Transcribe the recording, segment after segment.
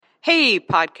Hey,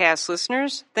 podcast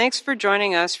listeners. Thanks for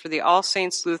joining us for the All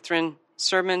Saints Lutheran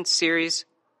Sermon Series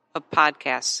of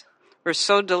podcasts. We're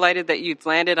so delighted that you've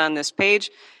landed on this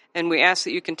page, and we ask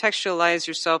that you contextualize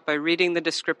yourself by reading the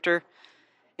descriptor.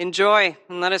 Enjoy,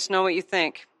 and let us know what you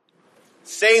think.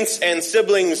 Saints and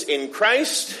siblings in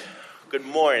Christ, good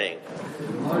morning.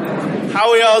 Good morning. How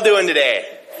are we all doing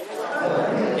today?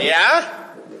 Yeah?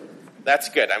 That's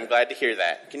good. I'm glad to hear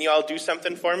that. Can you all do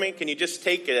something for me? Can you just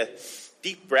take a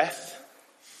deep breath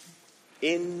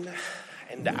in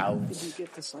and out? Did you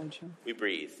get the slideshow? We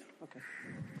breathe. Okay.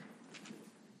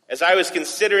 As I was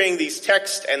considering these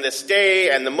texts and this day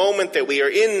and the moment that we are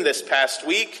in this past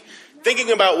week,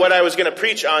 thinking about what I was going to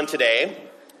preach on today,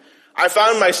 I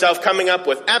found myself coming up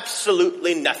with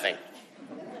absolutely nothing.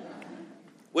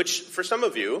 Which, for some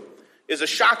of you, is a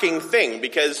shocking thing,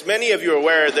 because many of you are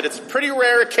aware that it's a pretty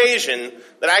rare occasion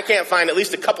that I can't find at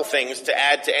least a couple things to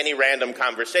add to any random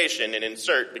conversation and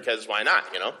insert, because why not,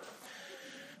 you know?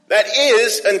 That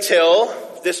is until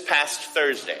this past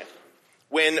Thursday,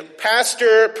 when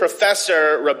Pastor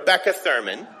Professor Rebecca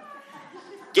Thurman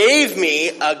gave me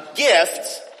a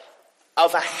gift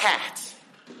of a hat.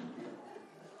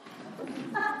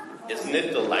 Isn't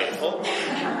it delightful?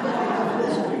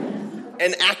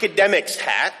 An academic's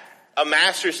hat, a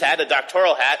master's hat, a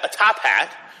doctoral hat, a top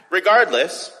hat,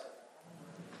 regardless,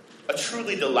 a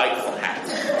truly delightful hat.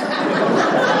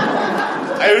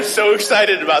 I was so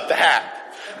excited about the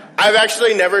hat. I've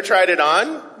actually never tried it on,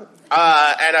 and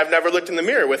I've never looked in the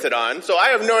mirror with it on, so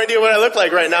I have no idea what I look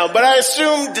like right now, but I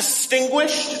assume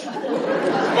distinguished,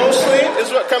 mostly,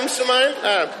 is what comes to mind.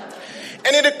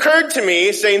 And it occurred to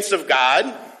me, saints of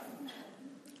God,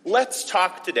 let's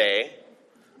talk today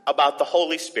about the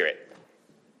Holy Spirit.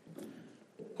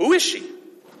 Who is she?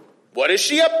 What is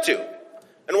she up to?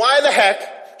 And why the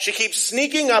heck she keeps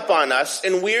sneaking up on us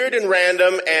in weird and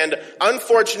random and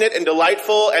unfortunate and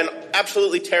delightful and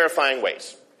absolutely terrifying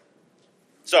ways?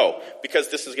 So,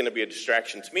 because this is going to be a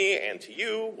distraction to me and to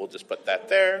you, we'll just put that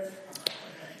there.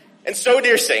 And so,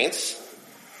 dear saints,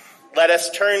 let us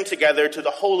turn together to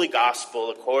the Holy Gospel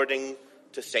according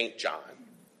to St. John.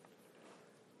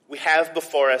 We have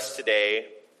before us today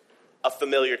a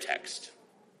familiar text.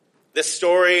 This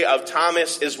story of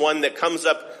Thomas is one that comes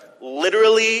up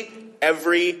literally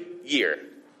every year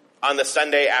on the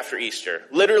Sunday after Easter.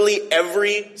 Literally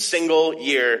every single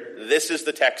year, this is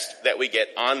the text that we get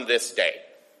on this day.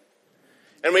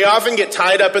 And we often get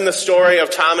tied up in the story of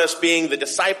Thomas being the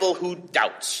disciple who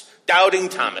doubts. Doubting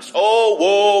Thomas. Oh,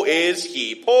 woe is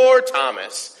he. Poor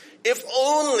Thomas. If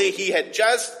only he had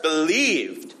just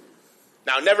believed.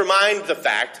 Now, never mind the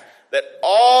fact that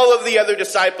all of the other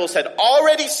disciples had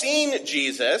already seen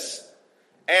Jesus,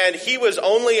 and he was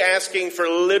only asking for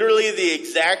literally the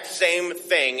exact same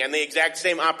thing and the exact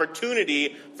same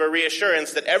opportunity for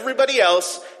reassurance that everybody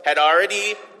else had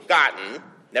already gotten.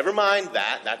 Never mind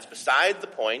that. That's beside the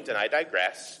point, and I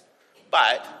digress.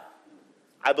 But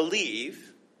I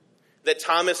believe that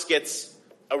Thomas gets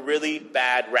a really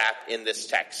bad rap in this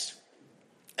text.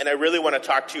 And I really want to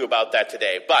talk to you about that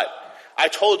today. But I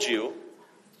told you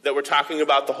that we're talking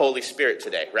about the Holy Spirit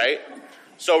today, right?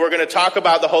 So we're going to talk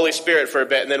about the Holy Spirit for a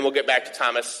bit, and then we'll get back to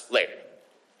Thomas later.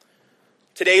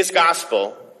 Today's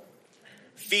gospel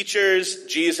features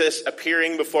Jesus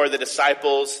appearing before the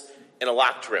disciples in a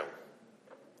locked room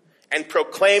and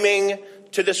proclaiming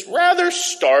to this rather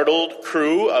startled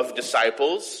crew of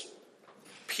disciples,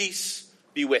 "Peace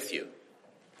be with you."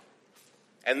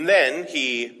 And then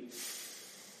he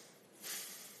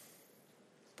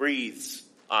breathes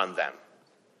on them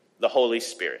the Holy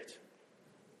Spirit.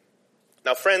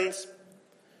 Now, friends,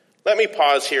 let me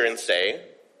pause here and say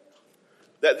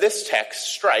that this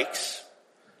text strikes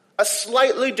a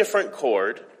slightly different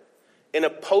chord in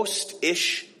a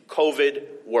post-ish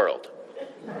COVID world.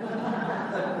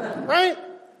 Right?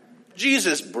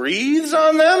 Jesus breathes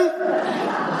on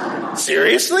them?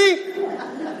 Seriously?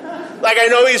 Like, I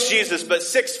know he's Jesus, but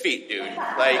 6 feet, dude.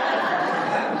 Like,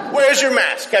 where's your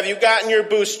mask? Have you gotten your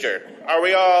booster? Are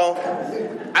we all...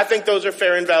 I think those are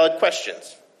fair and valid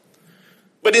questions.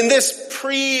 But in this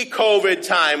pre-COVID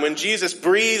time, when Jesus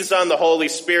breathes on the Holy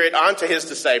Spirit onto his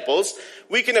disciples,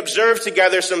 we can observe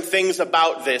together some things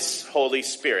about this Holy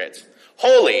Spirit.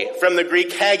 Holy, from the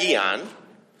Greek hagion,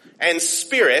 and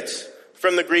spirit,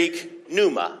 from the Greek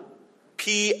pneuma.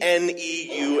 P-N-E-U-M-E,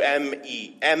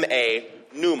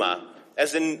 pneuma,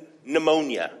 as in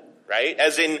pneumonia, right?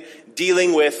 As in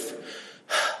dealing with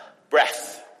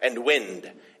breath and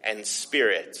wind and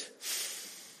spirit.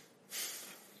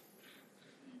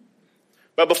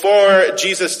 But before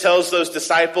Jesus tells those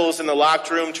disciples in the locked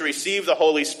room to receive the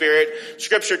Holy Spirit,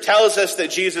 Scripture tells us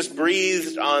that Jesus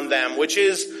breathed on them, which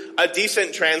is a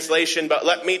decent translation, but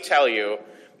let me tell you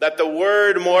that the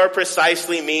word more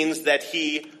precisely means that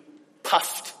he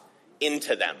puffed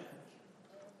into them,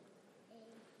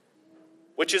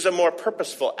 which is a more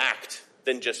purposeful act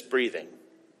than just breathing.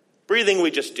 Breathing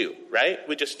we just do, right?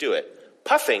 We just do it.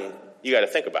 Puffing, you got to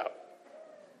think about.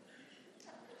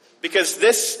 Because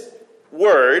this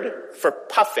word for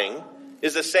puffing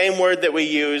is the same word that we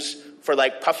use for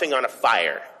like puffing on a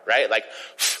fire, right? Like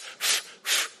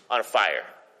on a fire,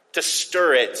 to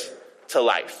stir it to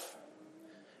life.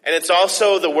 And it's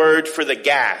also the word for the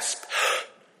gasp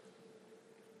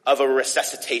of a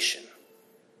resuscitation,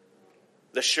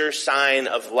 the sure sign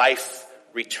of life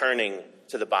returning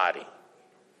to the body.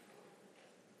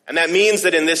 And that means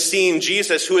that in this scene,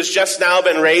 Jesus, who has just now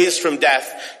been raised from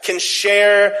death, can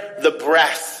share the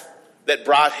breath that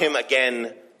brought him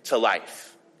again to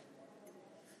life.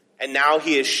 And now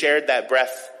he has shared that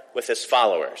breath with his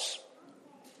followers.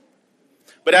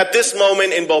 But at this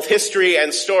moment in both history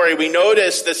and story, we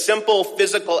notice the simple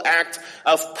physical act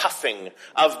of puffing,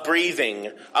 of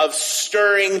breathing, of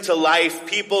stirring to life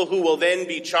people who will then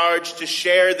be charged to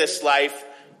share this life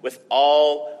with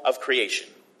all of creation.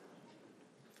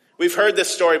 We've heard this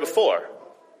story before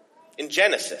in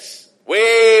Genesis,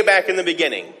 way back in the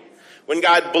beginning, when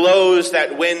God blows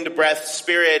that wind breath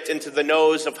spirit into the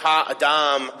nose of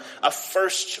Ha-Adam, a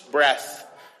first breath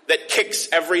that kicks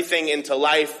everything into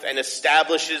life and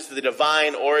establishes the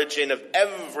divine origin of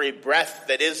every breath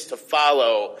that is to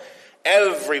follow.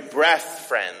 Every breath,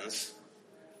 friends,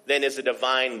 then is a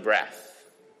divine breath.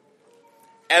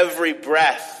 Every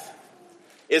breath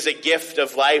is a gift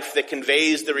of life that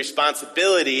conveys the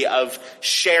responsibility of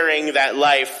sharing that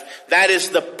life. That is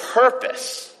the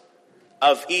purpose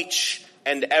of each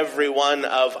and every one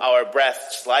of our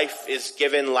breaths. Life is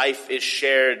given, life is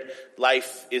shared,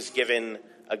 life is given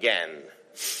again.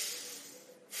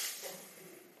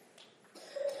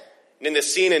 And in the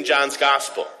scene in John's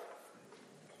Gospel,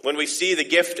 when we see the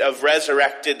gift of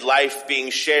resurrected life being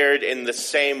shared in the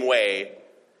same way,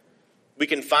 we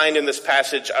can find in this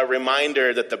passage a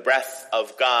reminder that the breath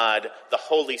of God, the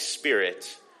Holy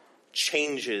Spirit,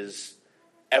 changes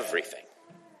everything.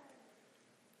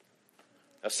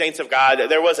 Now, saints of God,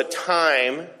 there was a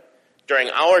time during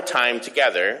our time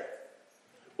together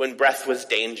when breath was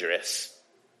dangerous,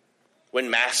 when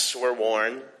masks were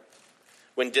worn,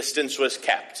 when distance was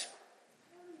kept.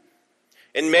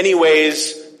 In many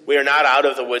ways, we are not out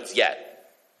of the woods yet.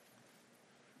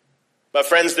 But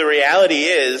friends, the reality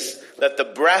is that the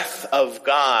breath of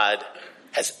God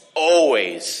has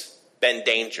always been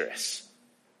dangerous.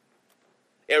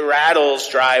 It rattles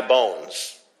dry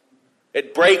bones.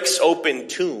 It breaks open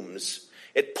tombs.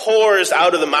 It pours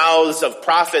out of the mouths of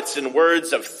prophets in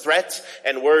words of threat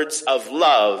and words of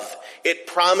love. It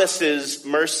promises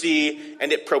mercy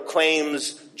and it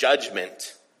proclaims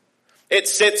judgment. It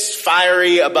sits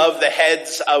fiery above the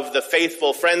heads of the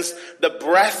faithful. Friends, the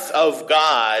breath of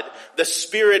God, the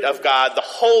Spirit of God, the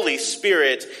Holy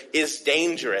Spirit is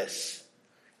dangerous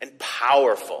and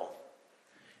powerful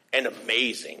and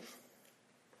amazing.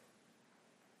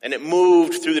 And it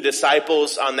moved through the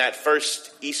disciples on that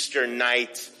first Easter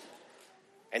night,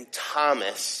 and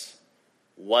Thomas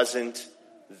wasn't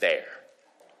there.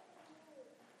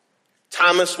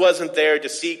 Thomas wasn't there to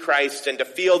see Christ and to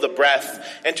feel the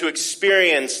breath and to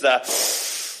experience the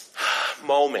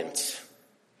moment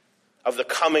of the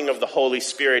coming of the Holy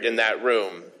Spirit in that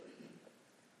room.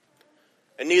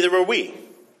 And neither were we.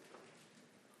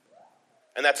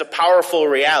 And that's a powerful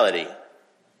reality.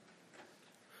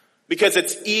 Because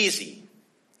it's easy,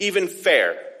 even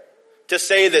fair, to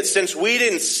say that since we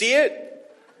didn't see it,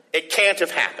 it can't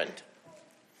have happened.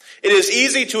 It is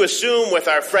easy to assume with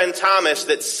our friend Thomas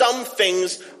that some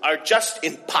things are just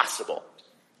impossible,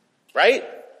 right?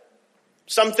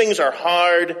 Some things are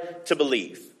hard to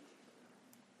believe.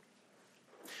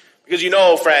 Because you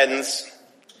know, friends,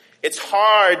 it's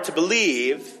hard to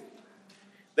believe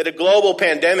that a global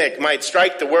pandemic might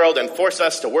strike the world and force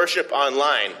us to worship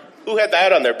online. Who had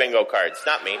that on their bingo cards?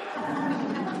 Not me.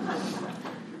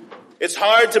 It's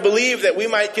hard to believe that we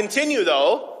might continue,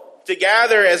 though, to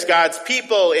gather as God's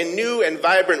people in new and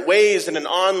vibrant ways in an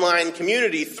online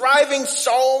community, thriving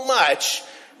so much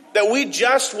that we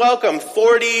just welcomed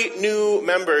 40 new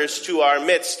members to our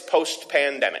midst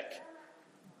post-pandemic.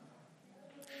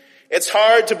 It's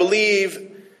hard to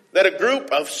believe that a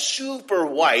group of super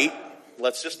white,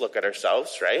 let's just look at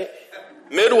ourselves, right?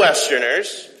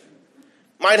 Midwesterners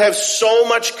might have so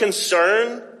much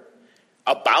concern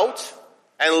about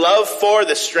and love for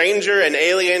the stranger and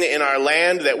alien in our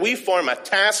land that we form a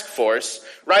task force,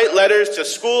 write letters to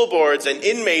school boards and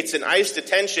inmates in ICE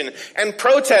detention, and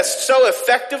protest so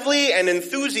effectively and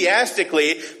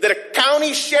enthusiastically that a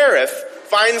county sheriff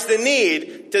finds the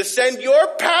need to send your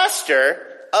pastor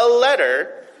a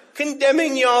letter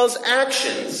condemning y'all's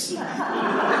actions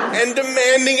and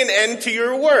demanding an end to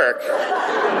your work,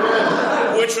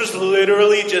 which was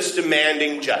literally just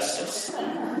demanding justice.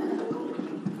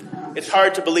 It's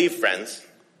hard to believe, friends,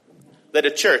 that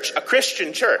a church, a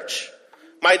Christian church,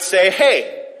 might say,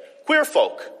 hey, queer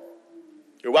folk,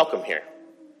 you're welcome here.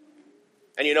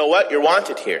 And you know what? You're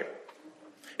wanted here.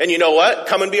 And you know what?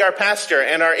 Come and be our pastor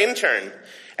and our intern.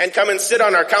 And come and sit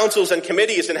on our councils and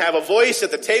committees and have a voice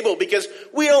at the table, because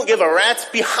we don't give a rat's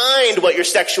behind what your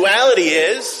sexuality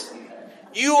is.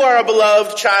 You are a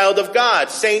beloved child of God,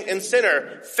 saint and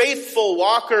sinner, faithful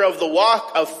walker of the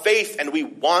walk of faith, and we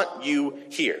want you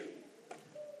here.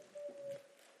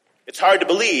 It's hard to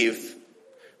believe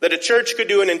that a church could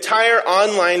do an entire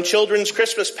online children's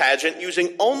Christmas pageant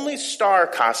using only star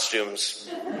costumes.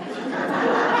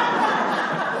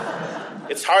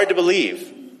 It's hard to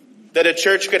believe that a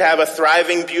church could have a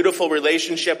thriving, beautiful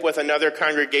relationship with another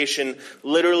congregation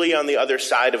literally on the other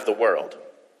side of the world.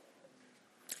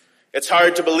 It's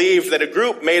hard to believe that a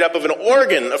group made up of an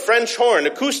organ, a French horn,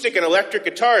 acoustic and electric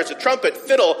guitars, a trumpet,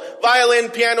 fiddle, violin,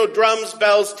 piano, drums,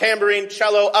 bells, tambourine,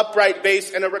 cello, upright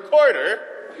bass, and a recorder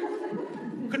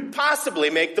could possibly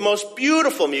make the most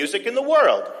beautiful music in the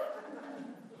world.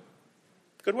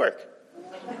 Good work.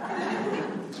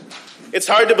 It's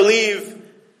hard to believe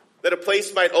that a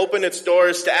place might open its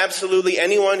doors to absolutely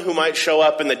anyone who might show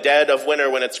up in the dead of winter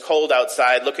when it's cold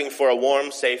outside looking for a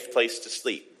warm, safe place to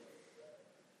sleep.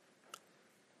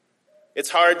 It's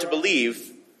hard to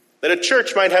believe that a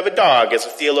church might have a dog as a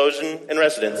theologian in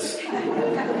residence.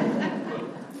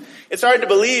 It's hard to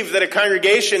believe that a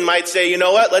congregation might say, you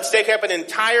know what, let's take up an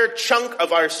entire chunk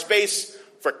of our space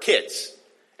for kids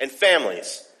and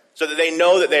families so that they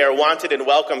know that they are wanted and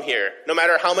welcome here, no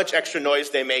matter how much extra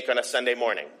noise they make on a Sunday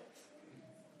morning.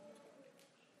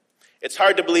 It's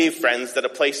hard to believe, friends, that a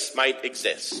place might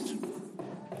exist.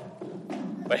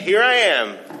 But here I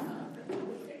am,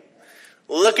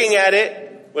 looking at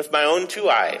it with my own two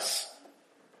eyes.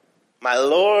 My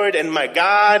Lord and my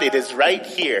God, it is right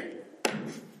here.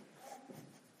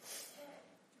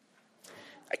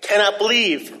 I cannot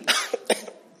believe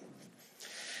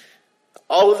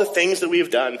all of the things that we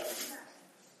have done.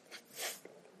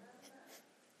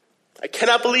 I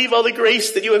cannot believe all the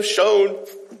grace that you have shown.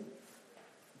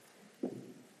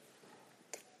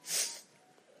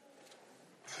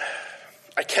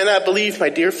 I cannot believe, my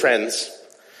dear friends,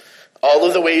 all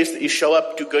of the ways that you show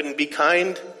up, do good, and be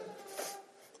kind,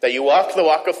 that you walk the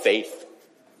walk of faith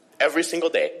every single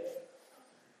day.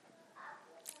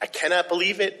 I cannot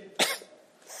believe it.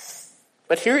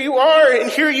 But here you are, and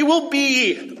here you will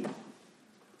be.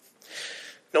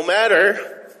 No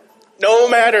matter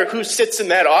who sits in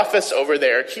that office over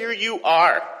there, here you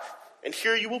are, and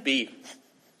here you will be.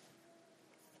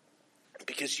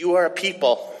 Because you are a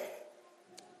people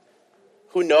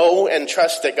who know and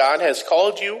trust that God has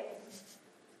called you,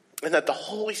 and that the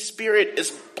Holy Spirit is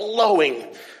blowing,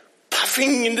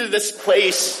 puffing into this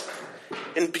place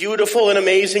in beautiful and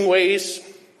amazing ways,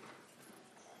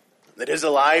 that is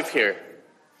alive here.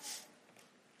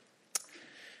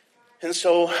 And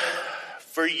so,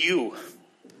 for you,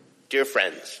 dear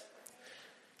friends,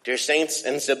 dear saints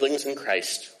and siblings in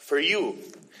Christ, for you,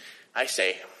 I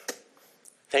say,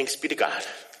 thanks be to God.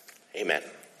 Amen.